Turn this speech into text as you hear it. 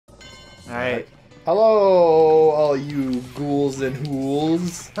Alright. Hello, all you ghouls and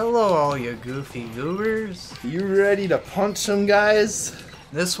hools. Hello, all you goofy goobers. You ready to punch some guys?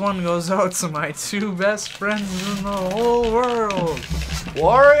 This one goes out to my two best friends in the whole world.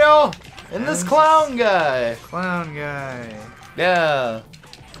 Wario and this clown guy. Clown guy. Yeah.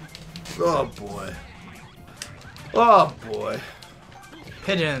 Oh boy. Oh boy.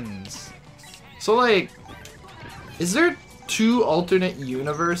 Pigeons. So like, is there two alternate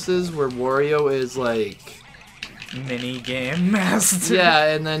universes where Wario is like Mini game master.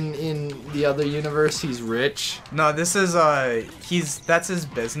 yeah, and then in the other universe he's rich? No, this is that's his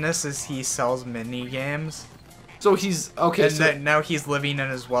business, is he sells mini games. So he's okay. And So now he's living in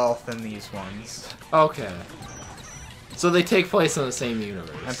his wealth in these ones. okay. So they take place in the same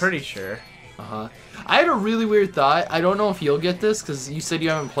universe. I'm pretty sure. Uh-huh. I had a really weird thought. I don't know if you'll get this because you said you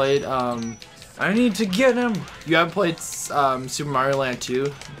haven't played. I need to get him. You haven't played Super Mario Land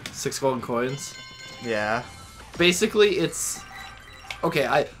 2, 6 Golden Coins. Yeah. Basically, it's okay.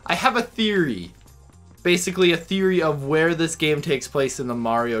 I have a theory. Basically, a theory of where this game takes place in the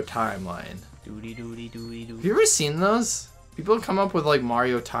Mario timeline. Doody doody doody doody. Have you ever seen those? People come up with like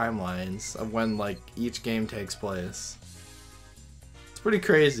Mario timelines of when like each game takes place. It's pretty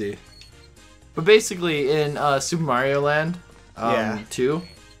crazy. But basically, in Super Mario Land 2,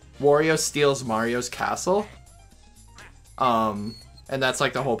 Wario steals Mario's castle. And that's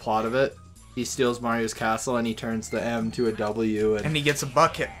like the whole plot of it. He steals Mario's castle and he turns the M to a W. And he gets a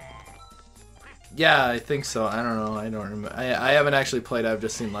bucket. Yeah, I think so. I don't know. I don't remember. I haven't actually played. I've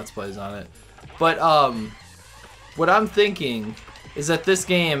just seen Let's Plays on it. But what I'm thinking is that this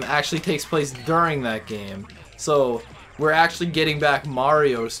game actually takes place during that game. So we're actually getting back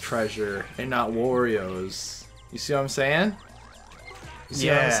Mario's treasure and not Wario's. You see what I'm saying? You see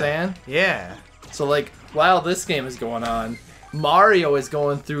what I'm saying? Yeah. So like, while this game is going on, Mario is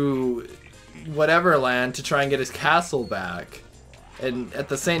going through whatever land to try and get his castle back. And at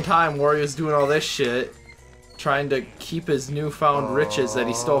the same time, Wario's doing all this shit, trying to keep his newfound riches that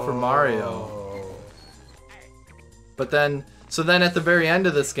he stole from Mario. But then, so then at the very end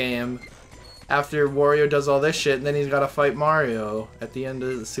of this game, after Wario does all this shit, and then he's got to fight Mario at the end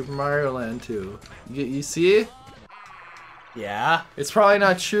of Super Mario Land 2. You see? Yeah. It's probably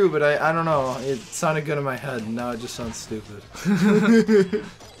not true, but I don't know. It sounded good in my head, and now it just sounds stupid.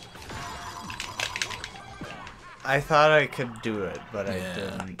 I thought I could do it, but I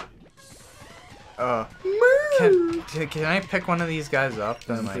didn't. Can I pick one of these guys up?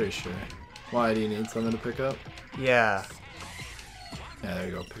 I'm pretty sure. Why, do you need something to pick up? Yeah. Yeah, there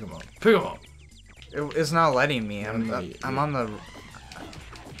you go. Pick them up. Pick them up! It's not letting me. I'm on the...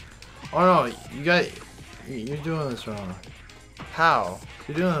 Oh no, you're doing this wrong. How?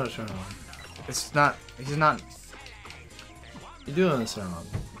 You're doing this wrong. It's not... He's not... You're doing this wrong.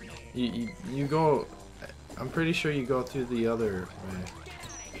 You go... I'm pretty sure you go through the other way.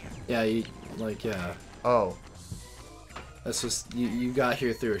 Yeah, yeah. Oh. That's just... You got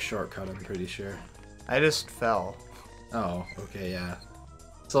here through a shortcut, I'm pretty sure. I just fell. Oh, okay, yeah.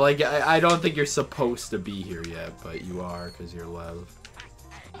 So, like, I don't think you're supposed to be here yet, but you are, because you're Lev.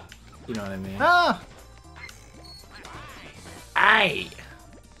 You know what I mean? Ah! Aye!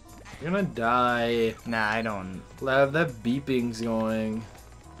 You're gonna die. Nah, I don't. Lev, that beeping's going.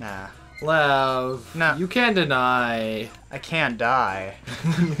 Nah. Lev, nah. You can't deny. I can't die.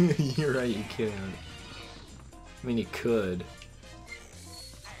 You're right, you can't. I mean, you could.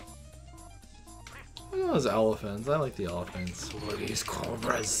 Look at those elephants. I like the elephants. Look at these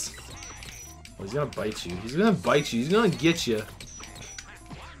cobras. Oh, he's gonna bite you. He's gonna bite you. He's gonna get you.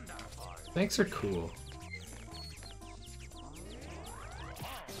 Snakes are cool.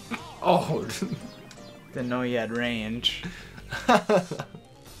 Oh. Didn't know you had range.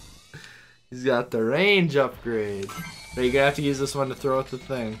 He's got the range upgrade. But you're gonna have to use this one to throw at the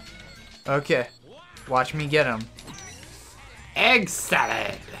thing. Okay. Watch me get him. Egg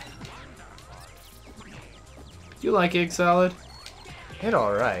salad! Do you like egg salad? It's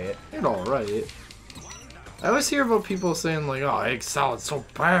alright. It's alright. I always hear about people saying like, oh, egg salad's so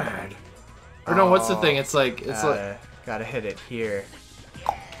bad. Or no, what's the thing? It's like, gotta hit it here.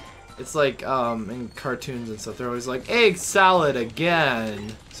 It's like, in cartoons and stuff, they're always like, egg salad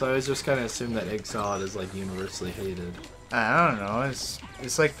again! So I always just kind of assume that egg salad is like universally hated. I don't know,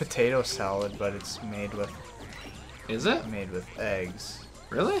 it's like potato salad, but it's made with... Is it? Made with eggs.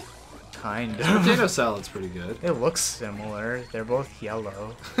 Really? Kind of. Potato salad's pretty good. It looks similar. They're both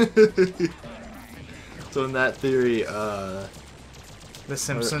yellow. So in that theory, The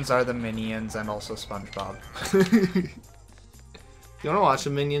Simpsons are the Minions and also SpongeBob. You wanna watch a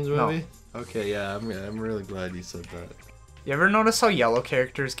Minions movie? No. Okay, yeah, I'm really glad you said that. You ever notice how yellow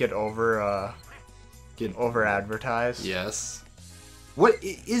characters get over advertised? Yes. What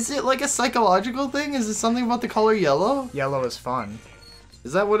is it, like a psychological thing? Is it something about the color yellow? Yellow is fun.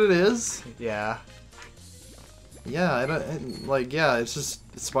 Is that what it is? Yeah. Yeah, it's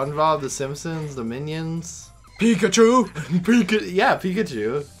just SpongeBob, The Simpsons, the Minions. Pikachu!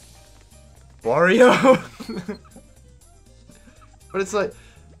 Pikachu. Wario! But it's like,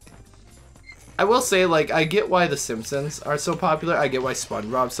 I will say, like, I get why The Simpsons are so popular. I get why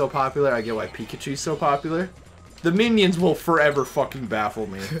SpongeBob's so popular. I get why Pikachu's so popular. The Minions will forever fucking baffle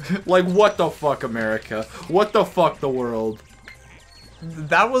me. Like, what the fuck, America? What the fuck, the world?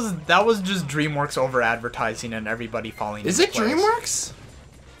 That was just DreamWorks over advertising and everybody falling. Is into it place. DreamWorks?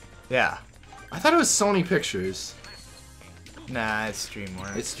 Yeah. I thought it was Sony Pictures. Nah, it's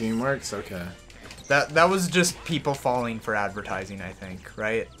DreamWorks. It's DreamWorks? Okay. That was just people falling for advertising, I think,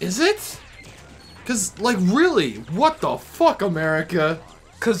 right? Is it? Cause, like, really, what the fuck, America?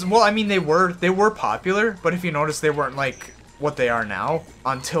 Cause, well, I mean, they were popular, but if you notice, they weren't like what they are now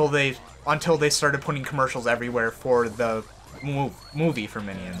until they started putting commercials everywhere for the movie for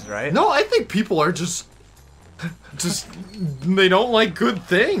Minions, right? No, I think people are just they don't like good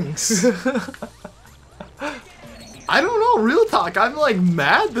things. I don't know, real talk. I'm like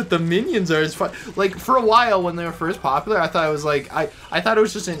mad that the Minions are as fun. Like, for a while when they were first popular, I thought it was like I thought it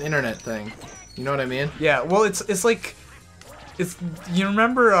was just an internet thing. You know what I mean? Yeah. Well, it's like you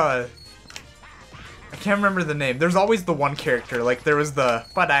remember I can't remember the name. There's always the one character. Like there was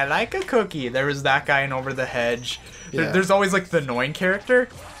but I like a cookie. There was that guy in Over the Hedge. Yeah. There's always like the annoying character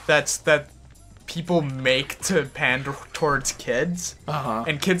that people make to pander towards kids.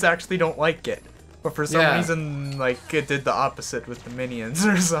 And kids actually don't like it. But for some reason, like, it did the opposite with the Minions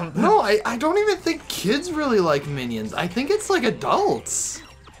or something. No, I don't even think kids really like Minions. I think it's like adults.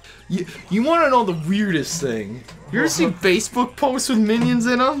 You want to know the weirdest thing? You ever see Facebook posts with Minions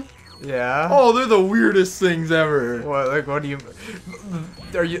in them? Yeah. Oh, they're the weirdest things ever. What? Like, what do you?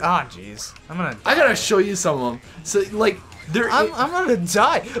 Are you? Ah, jeez. I'm gonna. I gotta show you some of them. So, like, I'm gonna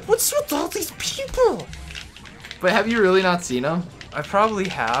die. What's with all these people? But have you really not seen them? I probably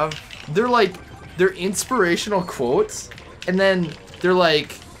have. They're inspirational quotes, and then they're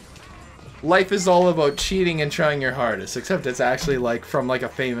like, life is all about cheating and trying your hardest, except it's actually like from like a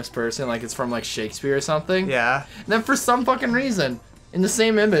famous person, like it's from like Shakespeare or something. Yeah. And then for some fucking reason, in the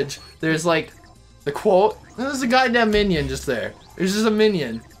same image, there's like the quote, and there's a goddamn minion just there. There's just a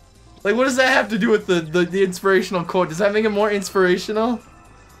minion. Like, what does that have to do with the inspirational quote? Does that make it more inspirational?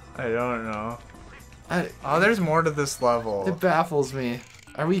 I don't know. Oh, there's more to this level. It baffles me.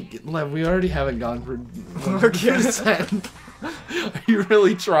 We already haven't gone for 1%. Are you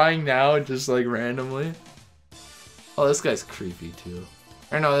really trying now, just like randomly? Oh, this guy's creepy too.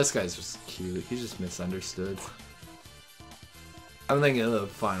 Or no, this guy's just cute. He's just misunderstood. I'm thinking of the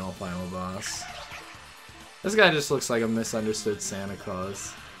final boss. This guy just looks like a misunderstood Santa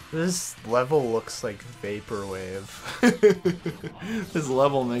Claus. This level looks like Vaporwave. This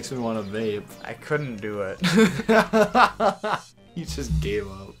level makes me want to vape. I couldn't do it. He just gave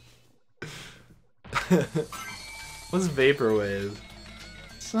up. What's Vaporwave?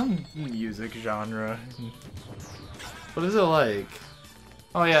 Some music genre. What is it like?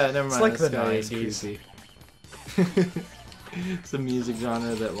 Oh yeah, never mind. It's like this the guy is 90s. creepy. It's a music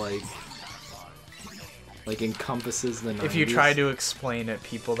genre that like encompasses the 90s. If you try to explain it,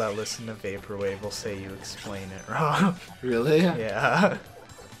 people that listen to Vaporwave will say you explain it wrong. Really? Yeah.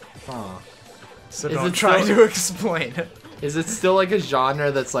 Huh. So Is don't it try still- to explain it. Is it still like a genre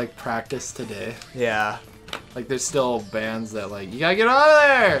that's like practiced today? Yeah. Like there's still bands that like, you gotta get out of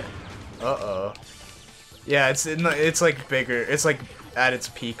there! Uh-oh. Yeah, it's like bigger. It's like at its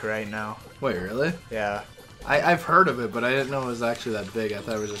peak right now. Wait, really? Yeah. I've heard of it, but I didn't know it was actually that big. I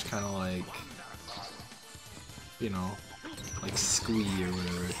thought it was just kind of like, you know, like squee or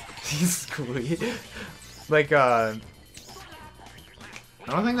whatever. Squee. Like, I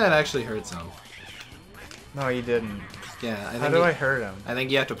don't think that actually hurts him. no, you didn't. Yeah, I think How do I hurt him? I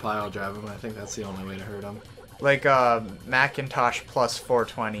think you have to pile drive him. I think that's the only way to hurt him. Like, Macintosh plus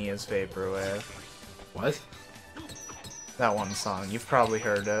 420 is Vaporwave. What? That one song. You've probably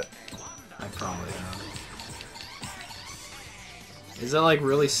heard it. I probably have. Is it like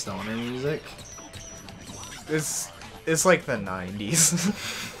really stoner music? It's like the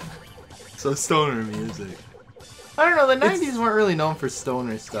 90s. So stoner music. I don't know, the 90s weren't really known for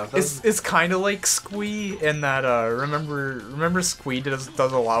stoner stuff. It's kind of like Squee in that, remember Squee does a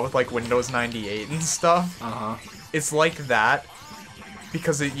lot with, like, Windows 98 and stuff? Uh-huh. It's like that,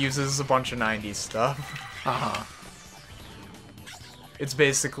 because it uses a bunch of 90s stuff. Uh-huh. It's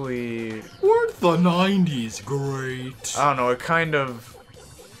basically... Weren't the 90s great? I don't know, it kind of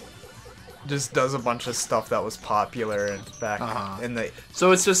just does a bunch of stuff that was popular back in the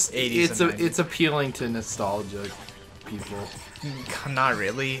So it's just 80s it's appealing to nostalgic people. Not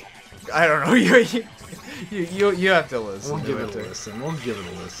really. I don't know. You have to listen. We'll give it a listen. We'll give it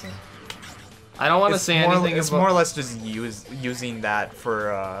a listen. I don't want to say anything. It's more or less just using that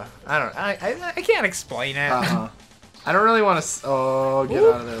for I don't. I can't explain it. I don't really want to. Oh, get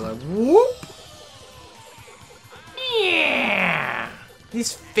out of there! Like whoop. Yeah.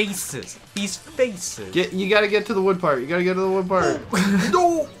 These faces. You gotta get to the wood part. You gotta get to the wood part.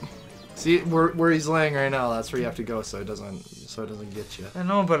 No. See where he's laying right now. That's where you have to go, so it doesn't get you. I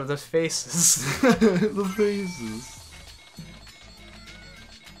know, but the faces. The faces.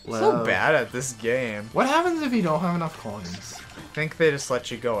 So bad at this game. What happens if you don't have enough coins? I think they just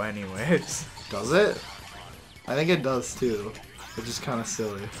let you go anyways. Does it? I think it does too. It's just kind of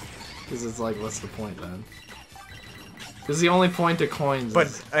silly. Because it's like, what's the point then? Because the only point to coins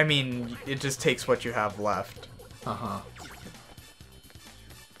is... I mean, it just takes what you have left.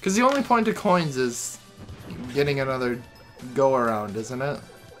 Because the only point to coins is getting another go-around, isn't it?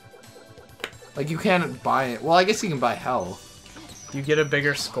 Like, you can't buy it. Well, I guess you can buy health. You get a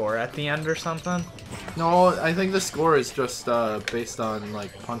bigger score at the end or something? No, I think the score is just based on,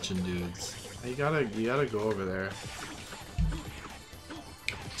 like, punching dudes. You gotta go over there.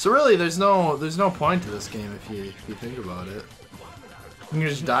 So really, there's no point to this game if you think about it. You can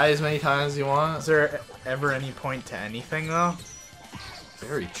just die as many times as you want. Is there ever any point to anything though?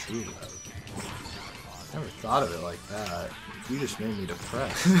 Very true. Never thought of it like that. You just made me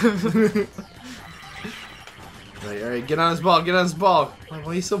depressed. Alright, get on his ball, get on his ball. Why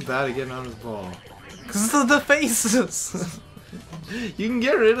are you so bad at getting on his ball? Because of the faces. You can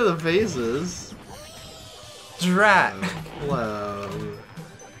get rid of the faces. Drat. Wow.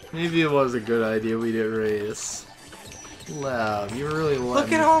 Maybe it was a good idea we didn't race. Wow, you really let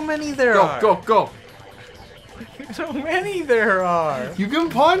Look at how many there are. Go. So many there are. You can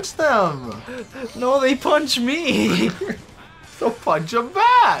punch them. No, they punch me. So punch them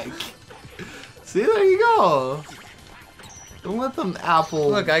back. See, there you go. Don't let them apple...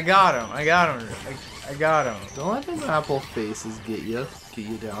 Look, I got him. I got him. Don't let them apple faces get you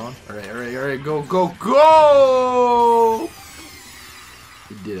down. Alright, go!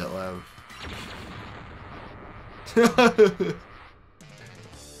 You did it, Lev.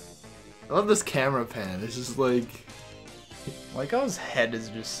 I love this camera pan. It's just like how his head is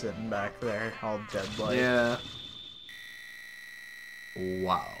just sitting back there, all dead-like. Yeah.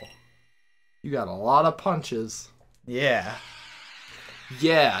 Wow. You got a lot of punches. Yeah.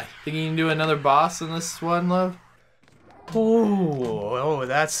 Yeah. Think you can do another boss in this one, Lev? Oh,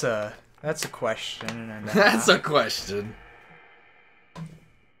 that's a question. That's a question.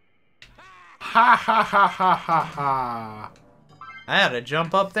 Ha ha ha ha ha ha. I had to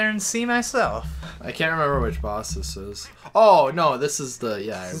jump up there and see myself. I can't remember which boss this is. Oh, no, this is the...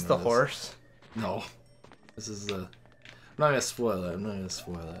 Yeah, This is the horse? No. This is the... I'm not gonna spoil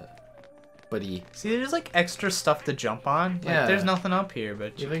it. But See, there's like extra stuff to jump on. Like, yeah. There's nothing up here,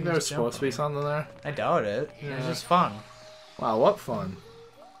 but you think there's supposed to be something there? I doubt it. Yeah. It's just fun. Wow, what fun.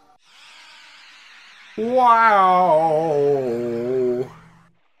 Wow.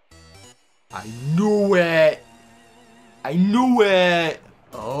 I knew it.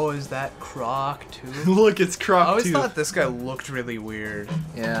 Oh, is that Croc too? Look, it's Croc too. I always thought this guy looked really weird.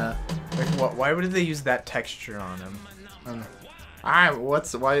 Yeah. Like, why would they use that texture on him? Alright,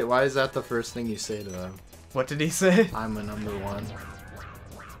 why is that the first thing you say to them? What did he say? I'm a number one.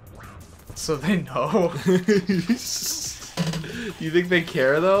 So they know. You think they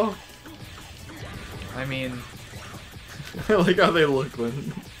care though? I mean, I like how they look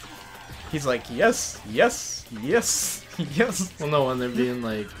when he's like, yes. Well, no, when they're being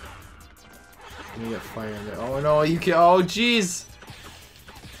like, you get fire in there. Oh no, you can. Oh jeez.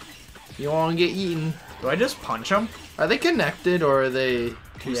 You want to get eaten? Do I just punch him? Are they connected or are they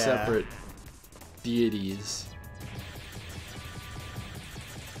two Yeah. separate deities?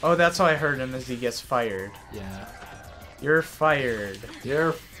 Oh, that's how I heard him as he gets fired. Yeah. You're fired.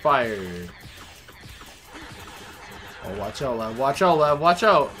 You're fired. Oh, watch out, Lev. Watch out, Lev. Watch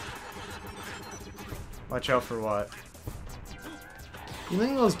out. Watch out for what? You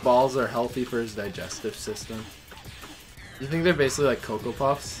think those balls are healthy for his digestive system? You think they're basically like Cocoa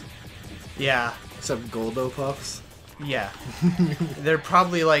Puffs? Yeah. Except Goldo Puffs? Yeah. They're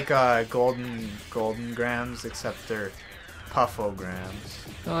probably like golden grams, except they're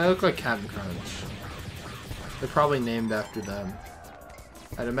puffograms. No, they look like Captain Crunch. They're probably named after them.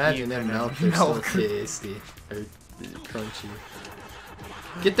 I'd imagine their milk is so tasty. Or crunchy.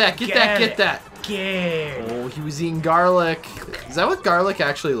 Get that, get that, get that. Oh, he was eating garlic. Is that what garlic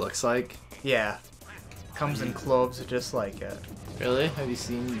actually looks like? Yeah. Comes in cloves just like it. Really? Have you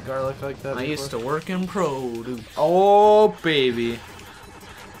seen garlic like that before? I used to work in produce. Oh, baby.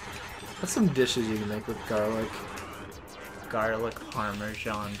 What's some dishes you can make with garlic? Garlic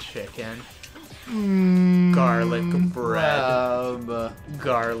parmesan chicken. Garlic bread.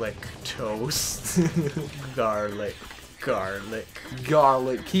 Garlic toast. Garlic.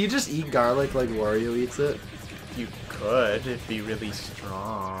 Garlic. Can you just eat garlic like Wario eats it? You could. It'd be really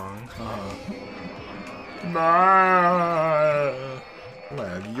strong.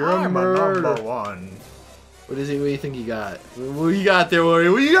 Lev, you're a murderer. Number one. What is it? What do you think you got? What do you got there,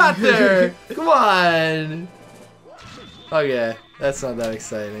 Wario? What do you got there? Come on. Okay, that's not that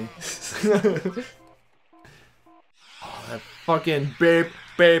exciting. Oh, that fucking beep,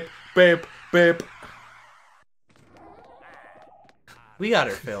 beep, beep, beep. We got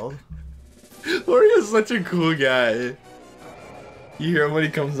her filled. Wario's such a cool guy. You hear him when he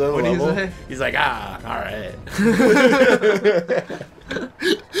comes out What do level? you say? He's like, alright.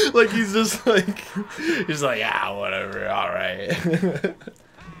 Like he's just like, whatever, alright.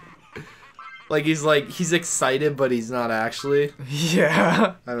 Like he's excited, but he's not actually.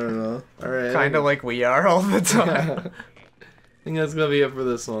 Yeah. I don't know. Alright. Kind of like we are all the time. I think that's gonna be it for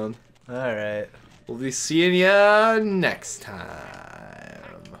this one. Alright. We'll be seeing ya next time.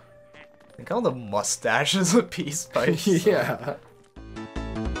 I think all the mustache is a piece by itself. Yeah.